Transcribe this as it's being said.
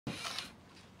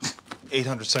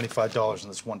$875 on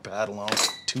this one pad alone.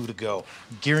 2 to go.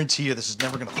 Guarantee you this is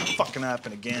never gonna fucking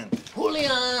happen again.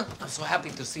 Julia, I'm so happy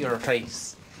to see your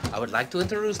face. I would like to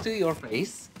introduce to you your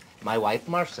face, my wife,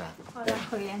 Marcia. Hola,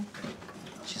 Julian.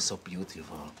 She's so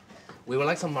beautiful. We would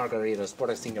like some margaritas for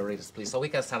the senoritas, please, so we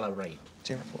can celebrate.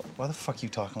 J-Roc, why the fuck are you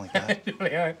talking like that?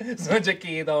 Julia, so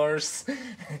chiquitos.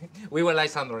 We would like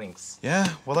some drinks. Yeah,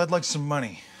 well, I'd like some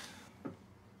money.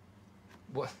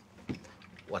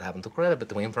 What happened to credit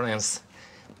between friends?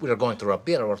 We are going through a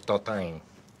bit of a tough time.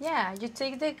 Yeah, you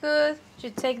take the good, you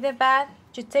take the bad,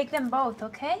 you take them both,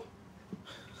 okay?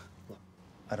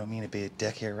 I don't mean to be a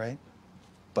dick here, right?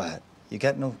 But you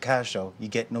get no casho, you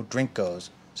get no drinkos,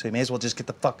 so you may as well just get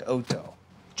the fuck auto.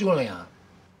 Julia,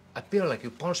 I feel like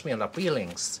you punched me in the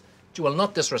feelings. You will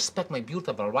not disrespect my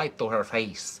beautiful right to her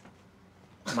face.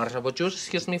 Marcia, would you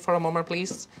excuse me for a moment,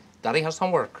 please? Daddy has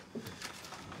some work.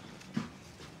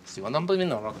 See what I'm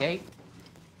doing, okay?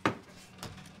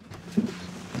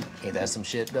 Hey, that's some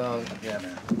shit, dog. Yeah,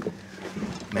 man.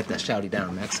 Met that shouty down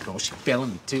in Mexico. She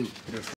feeling me, too.